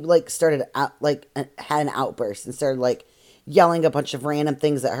 So he, started out, had an outburst and started, yelling a bunch of random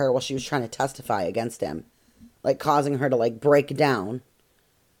things at her while she was trying to testify against him. Causing her to, break down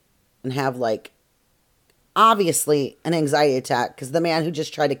and have, obviously an anxiety attack because the man who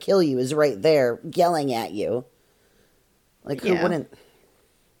just tried to kill you is right there yelling at you. Who wouldn't?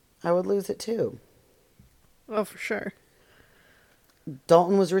 I would lose it too. Oh, for sure.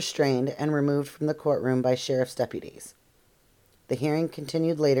 Dalton was restrained and removed from the courtroom by sheriff's deputies. The hearing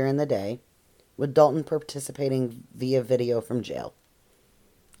continued later in the day, with Dalton participating via video from jail.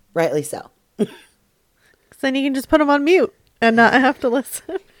 Rightly so. Because then you can just put him on mute and not have to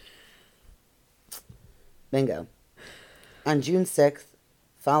listen. Bingo. On June 6th,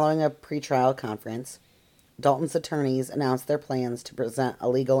 following a pretrial conference, Dalton's attorneys announced their plans to present a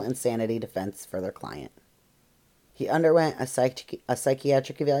legal insanity defense for their client. He underwent a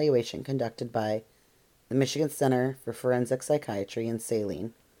psychiatric evaluation conducted by the Michigan Center for Forensic Psychiatry in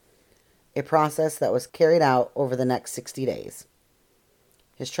Saline, a process that was carried out over the next 60 days.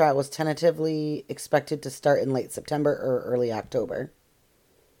 His trial was tentatively expected to start in late September or early October.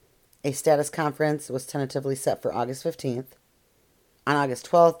 A status conference was tentatively set for August 15th. On August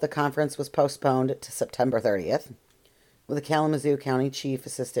 12th, the conference was postponed to September 30th, with the Kalamazoo County Chief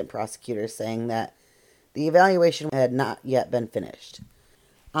Assistant Prosecutor saying that the evaluation had not yet been finished.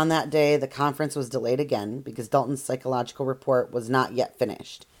 On that day, the conference was delayed again because Dalton's psychological report was not yet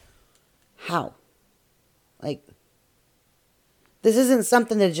finished. How? This isn't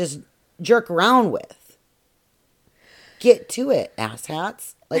something to just jerk around with. Get to it,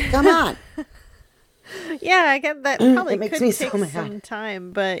 asshats. Come on. Yeah, I get that. Probably It makes could me take so mad. some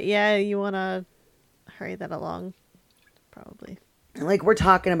time, but yeah, you want to hurry that along, probably. We're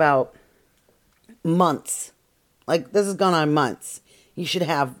talking about months. This has gone on months. You should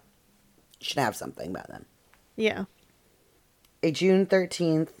have something by then. Yeah. A June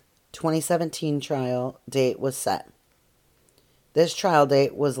 13th, 2017 trial date was set. This trial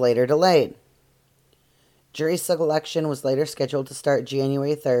date was later delayed. Jury selection was later scheduled to start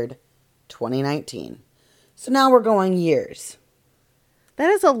January 3rd, 2019. So now we're going years. That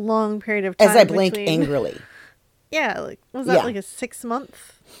is a long period of time. As I blink angrily. Yeah, was that a 6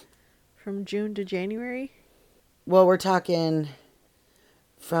 month from June to January? Well, we're talking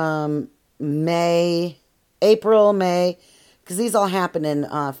from April, May, because these all happened in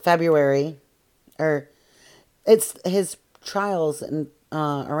February. It's his trials and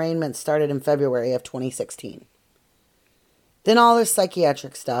arraignment started in February of 2016. Then all this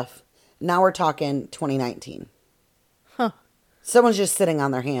psychiatric stuff. Now we're talking 2019. Huh. Someone's just sitting on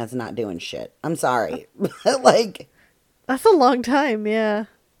their hands and not doing shit. I'm sorry. That's a long time, yeah.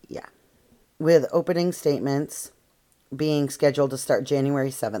 Yeah. With opening statements being scheduled to start January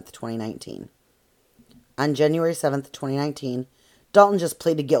 7th, 2019. On January 7th, 2019, Dalton just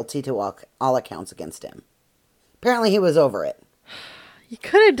pleaded guilty to all accounts against him. Apparently he was over it. You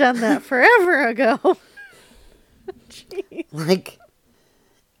could have done that forever ago. Jeez.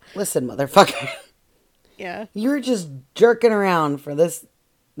 Listen, motherfucker. Yeah. You were just jerking around for this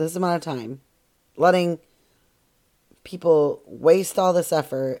amount of time. Letting people waste all this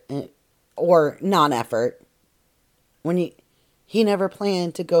effort or non-effort when he never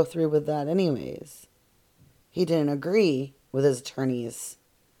planned to go through with that anyways. He didn't agree with his attorney's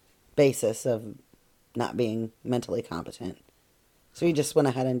basis of not being mentally competent. So he just went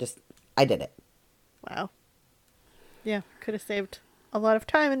ahead and I did it. Wow. Yeah, could have saved a lot of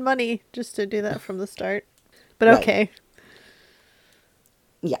time and money just to do that from the start. But okay. Right.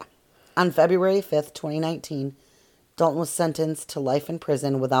 Yeah. On February 5th, 2019, Dalton was sentenced to life in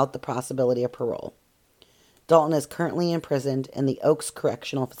prison without the possibility of parole. Dalton is currently imprisoned in the Oaks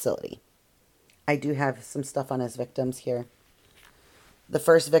Correctional Facility. I do have some stuff on his victims here. The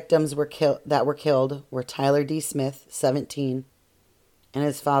first victims were killed were Tyler D. Smith, 17, and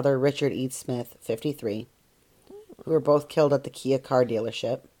his father, Richard E. Smith, 53, who were both killed at the Kia car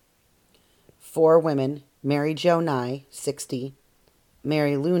dealership. 4 women, Mary Jo Nye, 60,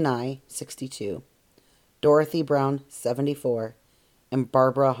 Mary Lou Nye, 62, Dorothy Brown, 74, and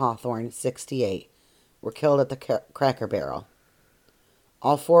Barbara Hawthorne, 68, were killed at the Cracker Barrel.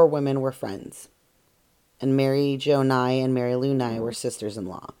 All 4 women were friends, and Mary Jo Nye and Mary Lou Nye were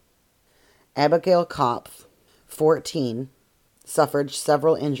sisters-in-law. Abigail Kopf, 14, suffered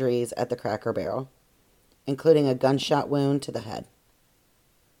several injuries at the Cracker Barrel, including a gunshot wound to the head.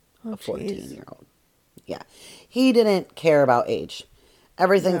 A 14-year-old. Yeah. He didn't care about age.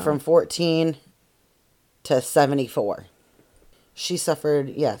 Everything from 14 to 74. She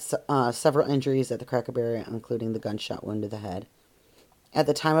suffered, several injuries at the Cracker Barrel, including the gunshot wound to the head. At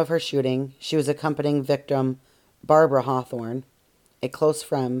the time of her shooting, she was accompanying victim Barbara Hawthorne, a close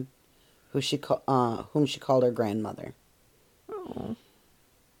friend whom she called her grandmother. Oh.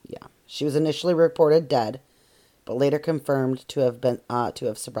 Yeah. She was initially reported dead, but later confirmed to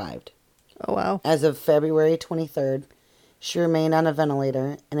have survived. Oh, wow. As of February 23rd, she remained on a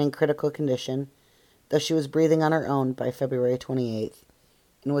ventilator and in critical condition, though she was breathing on her own by February 28th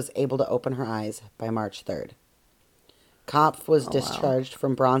and was able to open her eyes by March 3rd. Kopf was discharged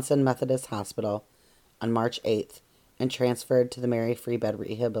from Bronson Methodist Hospital on March 8th and transferred to the Mary Free Bed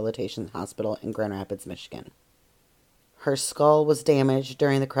Rehabilitation Hospital in Grand Rapids, Michigan. Her skull was damaged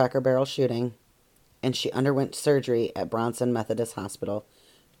during the Cracker Barrel shooting, and she underwent surgery at Bronson Methodist Hospital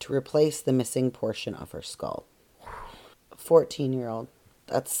to replace the missing portion of her skull. 14-year-old.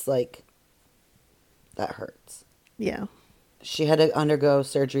 That's that hurts. Yeah. She had to undergo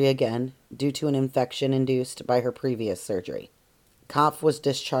surgery again due to an infection induced by her previous surgery. Kopf was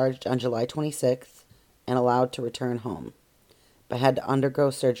discharged on July 26th and allowed to return home, but had to undergo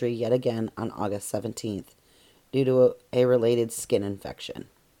surgery yet again on August 17th due to a related skin infection.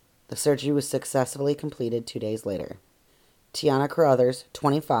 The surgery was successfully completed 2 days later. Tiana Carruthers,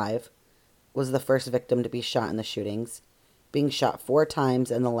 25, was the first victim to be shot in the shootings, being shot 4 times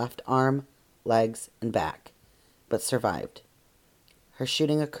in the left arm, legs, and back, but survived. Her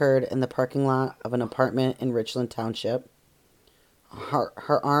shooting occurred in the parking lot of an apartment in Richland Township.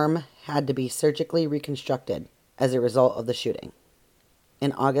 Her arm had to be surgically reconstructed as a result of the shooting.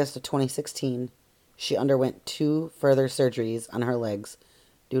 In August of 2016, she underwent 2 further surgeries on her legs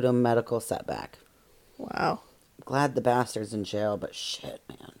due to a medical setback. Wow. I'm glad the bastard's in jail, but shit,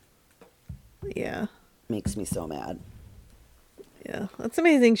 man. Yeah. Makes me so mad. Yeah. That's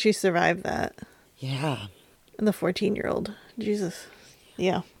amazing she survived that. Yeah. And the 14-year-old. Jesus.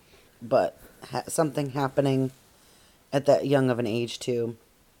 Yeah. But something happening at that young of an age, too.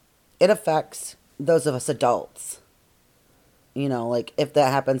 It affects those of us adults. You know, if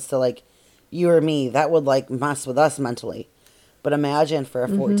that happens to, you or me, that would, mess with us mentally. But imagine for a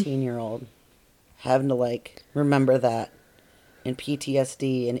 14-year-old having to, remember that and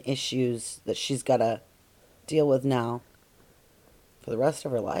PTSD and issues that she's got to deal with now for the rest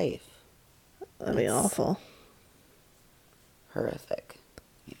of her life. That'd be awful. Horrific.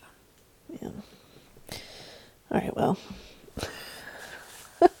 Yeah. All right, well.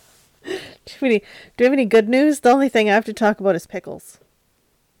 Do you have any good news? The only thing I have to talk about is pickles.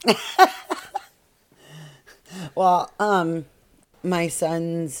 Well, my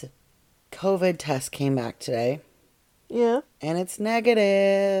son's COVID test came back today. Yeah. And it's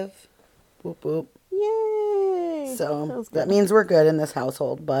negative. Boop, boop. Yay. So that means we're good in this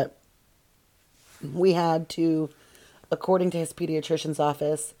household, but we had to, according to his pediatrician's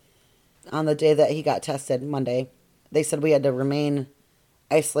office, on the day that he got tested, Monday, they said we had to remain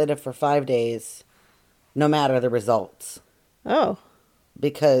isolated for 5 days, no matter the results. Oh.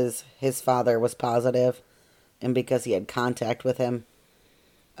 Because his father was positive, and because he had contact with him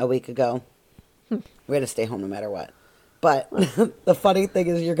a week ago. We had to stay home no matter what. But the funny thing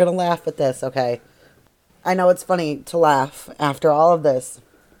is, you're going to laugh at this, okay? I know it's funny to laugh after all of this.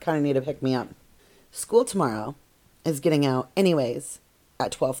 Kind of need to pick me up. School tomorrow is getting out anyways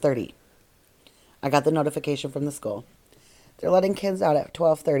at 12:30. I got the notification from the school. They're letting kids out at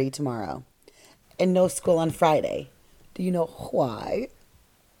 12:30 tomorrow. And no school on Friday. Do you know why?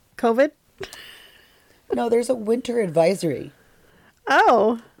 COVID? No, there's a winter advisory.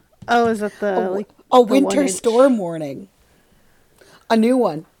 Oh. Oh, is it the a the winter 1-inch? storm warning. A new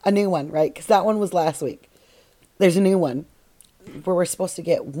one, right? Because that one was last week. There's a new one where we're supposed to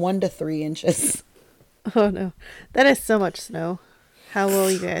get 1 to 3 inches. Oh no. That is so much snow. How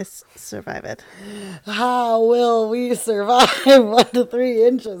will you guys survive it? How will we survive 1 to 3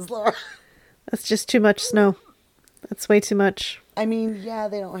 inches, Laura? That's just too much snow. That's way too much. I mean, yeah,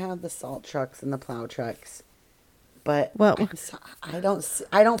 they don't have the salt trucks and the plow trucks, but Well, I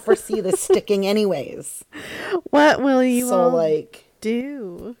don't foresee this sticking anyways. what will you So all like,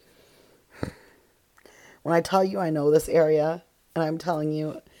 do? when I tell you I know this area, and I'm telling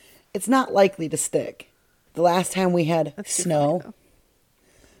you, it's not likely to stick. The last time we had That's too snow, funny,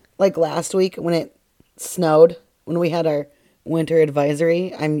 like last week when it snowed, when we had our winter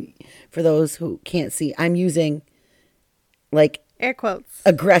advisory, for those who can't see, I'm using like Air quotes.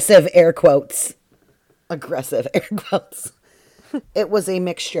 aggressive air quotes. Aggressive air quotes. It was a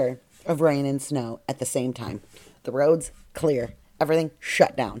mixture of rain and snow at the same time. The roads clear. Everything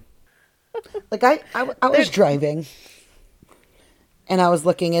shut down. Like I was driving and I was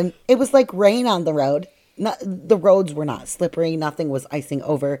looking and it was like rain on the road. The roads were not slippery. Nothing was icing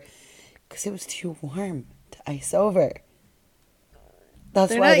over because it was too warm to ice over.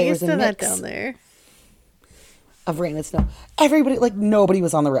 That's They're why not there used was a to that mix down there. of rain and snow. Everybody, like nobody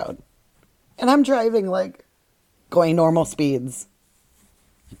was on the road. And I'm driving like going normal speeds.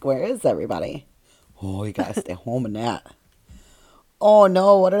 Like, where is everybody? Oh, you gotta stay home and that. Oh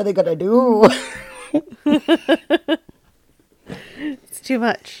no, what are they gonna do? It's too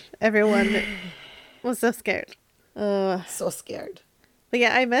much. Everyone was so scared. So scared. But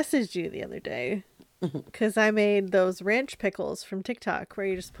yeah, I messaged you the other day because I made those ranch pickles from TikTok where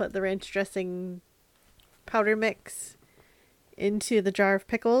you just put the ranch dressing powder mix into the jar of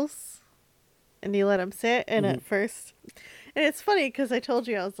pickles and you let them sit in it first. And it's funny because I told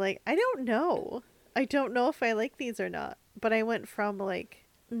you, I was like, I don't know. I don't know if I like these or not. But I went from like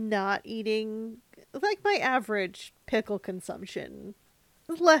not eating, like my average pickle consumption,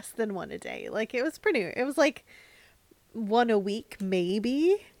 less than one a day. Like it was like one a week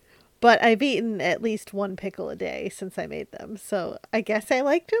maybe. But I've eaten at least one pickle a day since I made them. So I guess I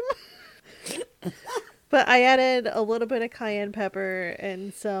liked them. But I added a little bit of cayenne pepper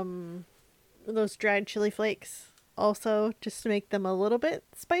and some of those dried chili flakes also just to make them a little bit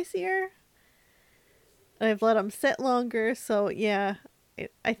spicier. And I've let them sit longer. So yeah,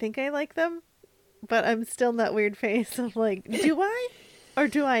 I think I like them. But I'm still in that weird phase of like, do I or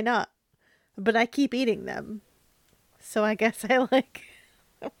do I not? But I keep eating them. So I guess I like.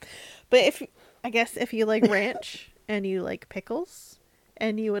 But I guess if you like ranch and you like pickles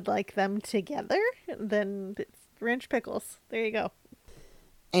and you would like them together, then it's ranch pickles. There you go.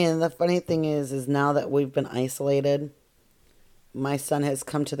 And the funny thing is now that we've been isolated, my son has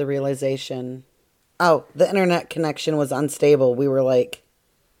come to the realization, oh, the internet connection was unstable. We were like,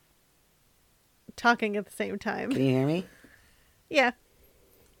 Talking at the same time. can you hear me? Yeah.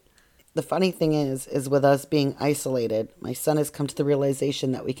 The funny thing is with us being isolated, my son has come to the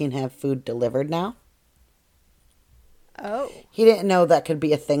realization that we can have food delivered now. Oh. He didn't know that could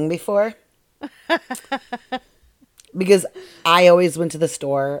be a thing before. Because I always went to the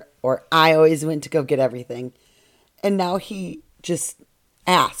store or I always went to go get everything. And now he just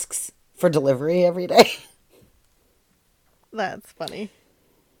asks for delivery every day. That's funny.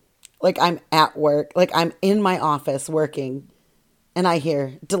 Like I'm at work, like I'm in my office working and I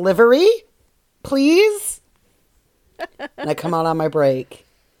hear, delivery, please? And I come out on my break.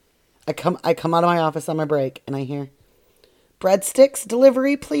 I come out of my office on my break and I hear, breadsticks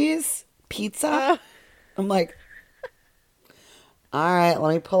delivery, please? Pizza? I'm like, all right,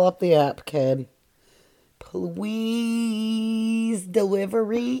 let me pull up the app, kid. Please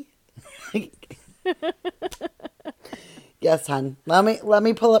delivery. Yes, hon. Let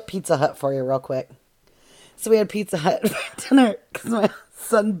me pull up Pizza Hut for you real quick. So we had Pizza Hut for dinner because my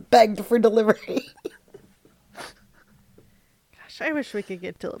son begged for delivery. Gosh, I wish we could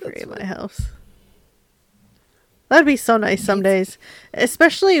get delivery at my house. That'd be so nice some days.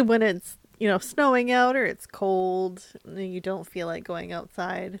 Especially when it's, snowing out or it's cold and you don't feel like going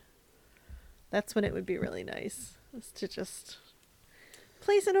outside. That's when it would be really nice. Is to just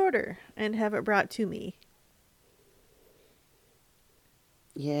place an order and have it brought to me.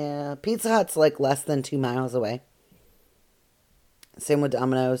 Yeah, Pizza Hut's like less than 2 miles away. Same with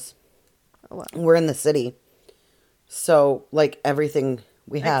Domino's. Oh, wow. We're in the city. So, like, everything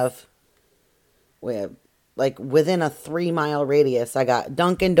we have, like, within a 3-mile radius, I got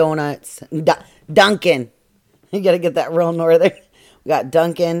Dunkin' Donuts. Dunkin'. You got to get that real northern. We got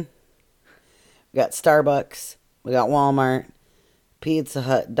Dunkin'. We got Starbucks. We got Walmart. Pizza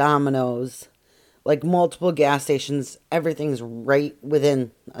Hut. Domino's. Like, multiple gas stations. Everything's right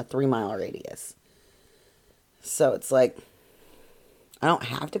within a 3-mile radius. So, it's like, I don't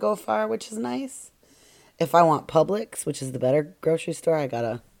have to go far, which is nice. If I want Publix, which is the better grocery store, I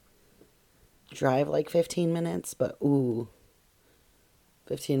gotta drive like 15 minutes. But, ooh,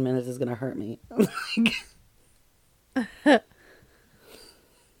 15 minutes is gonna hurt me. I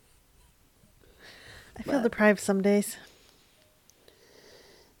feel deprived some days.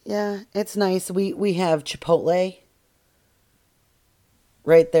 Yeah, it's nice. We have Chipotle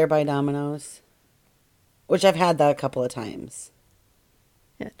right there by Domino's, which I've had that a couple of times.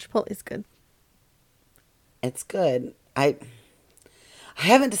 Yeah, Chipotle's good. It's good. I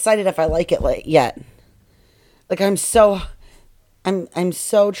haven't decided if I like it yet. Like, I'm so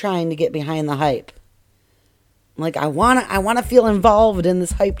trying to get behind the hype. Like, I wanna feel involved in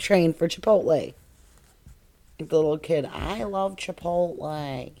this hype train for Chipotle. Like the little kid, I love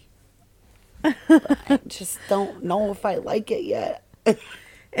Chipotle. But I just don't know if I like it yet.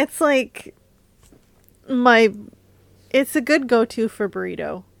 It's like it's a good go-to for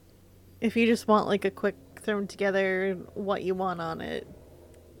burrito. If you just want like a quick thrown together what you want on it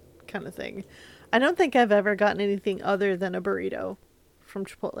kind of thing. I don't think I've ever gotten anything other than a burrito from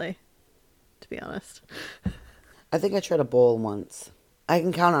Chipotle, to be honest. I think I tried a bowl once. I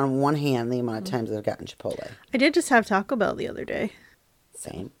can count on one hand the amount of times I've gotten Chipotle. I did just have Taco Bell the other day.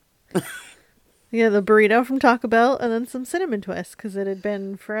 Same. Yeah, the burrito from Taco Bell and then some cinnamon twists because it had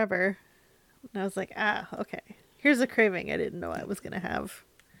been forever. And I was like, okay. Here's a craving I didn't know I was going to have.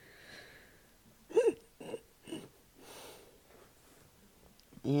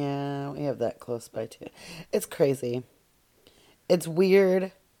 Yeah, we have that close by too. It's crazy. It's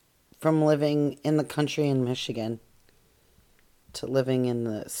weird from living in the country in Michigan to living in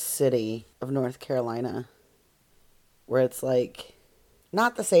the city of North Carolina, where it's like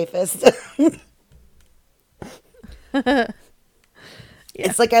not the safest. Yeah.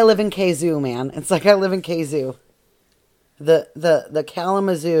 It's like I live in Kazoo, man. It's like I live in Kazoo. The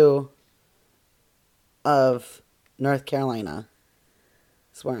Kalamazoo of North Carolina.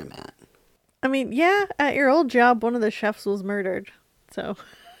 That's where I'm at. I mean, yeah, at your old job, one of the chefs was murdered. So,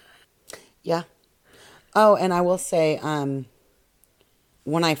 Yeah. Oh, and I will say,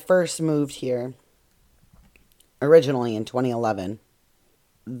 when I first moved here, originally in 2011,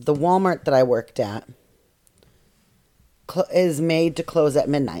 the Walmart that I worked at is made to close at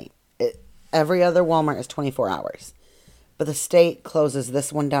midnight. Every other Walmart is 24 hours. But the state closes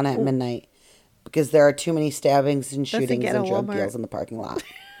this one down at midnight because there are too many stabbings and shootings and drug deals in the parking lot.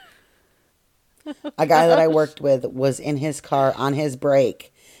 A guy that I worked with was in his car on his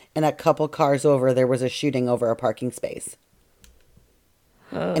break, and a couple cars over, there was a shooting over a parking space.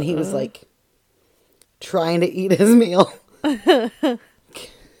 And he was like trying to eat his meal,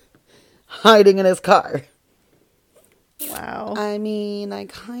 hiding in his car. wow. I mean, I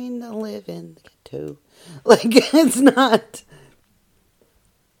kind of live in the ghetto. Like, it's not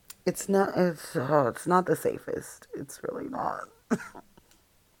the safest. It's really not.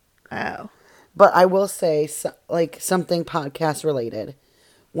 Wow. But I will say, like, something podcast related.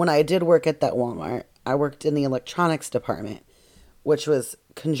 When I did work at that Walmart, I worked in the electronics department, which was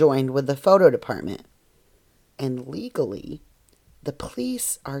conjoined with the photo department. And legally, the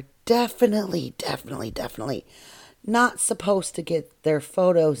police are definitely not supposed to get their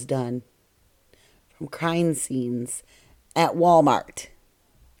photos done from crime scenes at Walmart.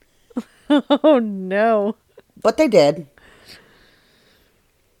 Oh, no. But they did.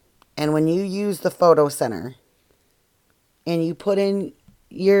 And when you use the photo center and you put in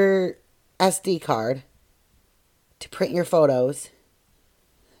your SD card to print your photos,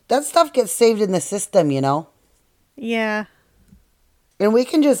 that stuff gets saved in the system, you know? Yeah. And we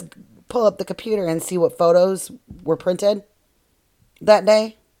can just pull up the computer and see what photos were printed that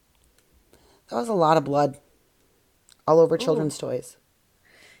day. That was a lot of blood all over children's toys.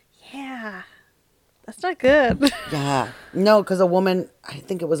 Yeah. That's not good. Yeah. No, because I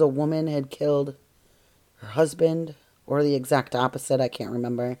think it was a woman had killed her husband, or the exact opposite, I can't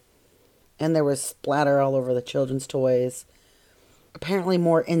remember. And there was splatter all over the children's toys. Apparently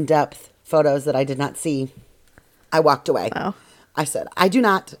more in-depth photos that I did not see. I walked away. Wow. I said, I do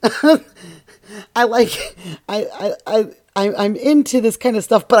not. I'm into this kind of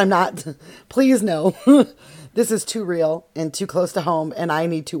stuff, but I'm not. Please no. This is too real and too close to home, and I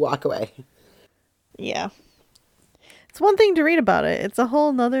need to walk away. Yeah. It's one thing to read about it. It's a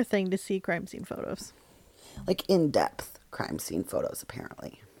whole nother thing to see crime scene photos. Like in-depth crime scene photos,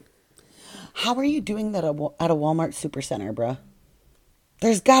 apparently. How are you doing that at a Walmart Supercenter, bruh?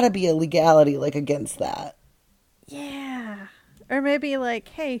 There's got to be a legality, like, against that. Yeah. Or maybe like,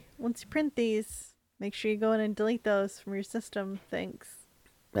 hey, once you print these, make sure you go in and delete those from your system. Thanks.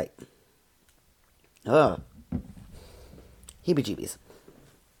 Right. Ugh. Heebie-jeebies.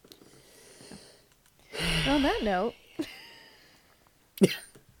 On that note.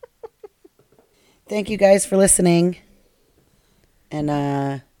 Thank you guys for listening.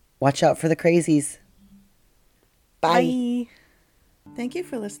 And watch out for the crazies. Bye. Thank you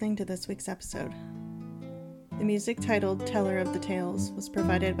for listening to this week's episode. The music titled Teller of the Tales was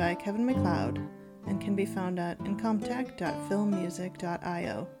provided by Kevin MacLeod and can be found at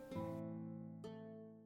incomptech.filmmusic.io.